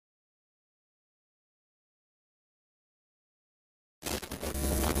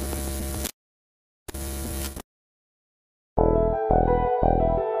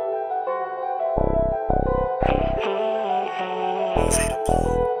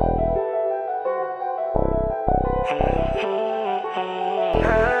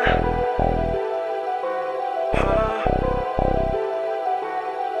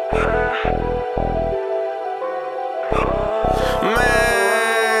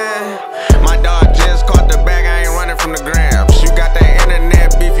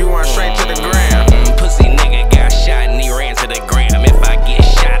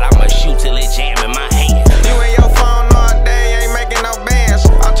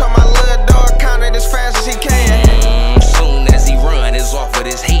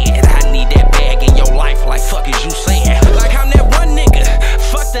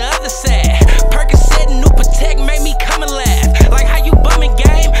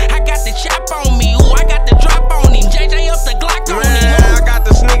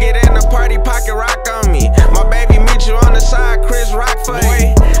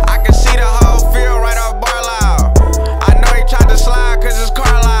cause it's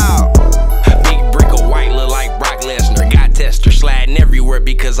Carlisle. Big brick of white look like Brock Lesnar. Got tester sliding everywhere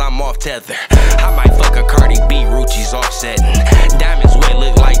because I'm off tether. I might fuck a Cardi B, Rucci's offsetting. Diamonds wet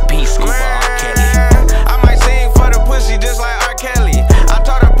look like P. Skuba, R. Kelly. I might sing for the pussy just like R. Kelly. I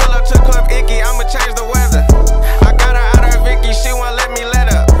told her pull up to Club Icky, I'ma change the weather. I got her out of Vicky, she won't let me let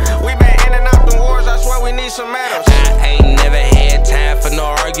up. We been in and out the wars, I swear we need some medals. I ain't never had time for no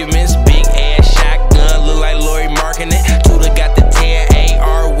arguments. Big ass shotgun, look like Lori marking it. Tuda got the 10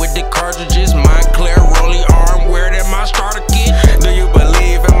 AR with the cartridges. Montclair rolling arm, where that my starter kit. Do you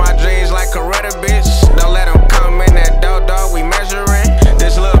believe in my dreams like Coretta, bitch? Don't let them come in that dough, dog, we measuring.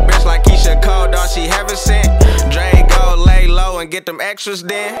 This little bitch like Keisha Cole, dog, she heaven sent. Drego, lay low and get them extras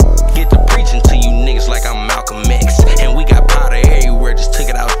then. Get to preaching to you niggas like I'm Malcolm X. And we got powder everywhere, just took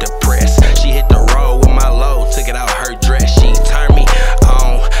it out the press. She hit the road with my load, took it out her dress. She turned me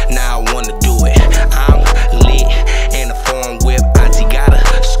on, now I wanna do it. I'm lit in the foreign whip. Auntie got a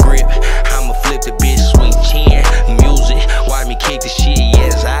script, I'ma flip the bitch, sweet chin. Music, watch me kick the shit,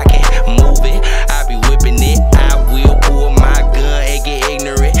 yes I can move it. I be whipping it, I will pull my gun and get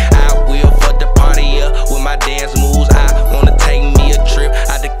ignorant. I will fuck the party up with my dance moves. I wanna take me a trip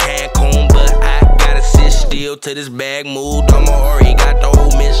out to Cancun, but I gotta sit still to this bag move. Domo Arigato,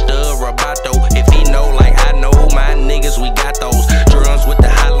 Mr. Roboto. If he know like I know, my niggas, we got those drums with the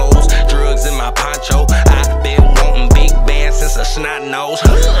hollows, drugs in my poncho. I've been wanting big bands since a snot nose.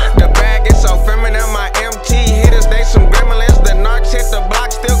 The bag is so feminine, my MT hitters, they some gremlins. The narcs hit the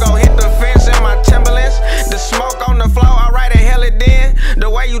block, still gon' hit the fence in my Timberlands. The smoke on the floor, alright, hell it then. The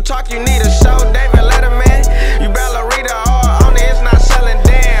way you talk, you need a show, David Letterman. You Ballerita, all on it, it's not selling,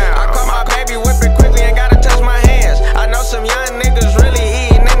 damn. I call my baby, whip it quickly, ain't gotta touch my hands. I know some young niggas really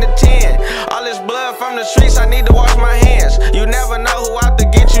eating in the tin. All this blood from the streets, I need to wash my hands. You never know who out the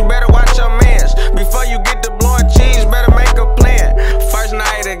game.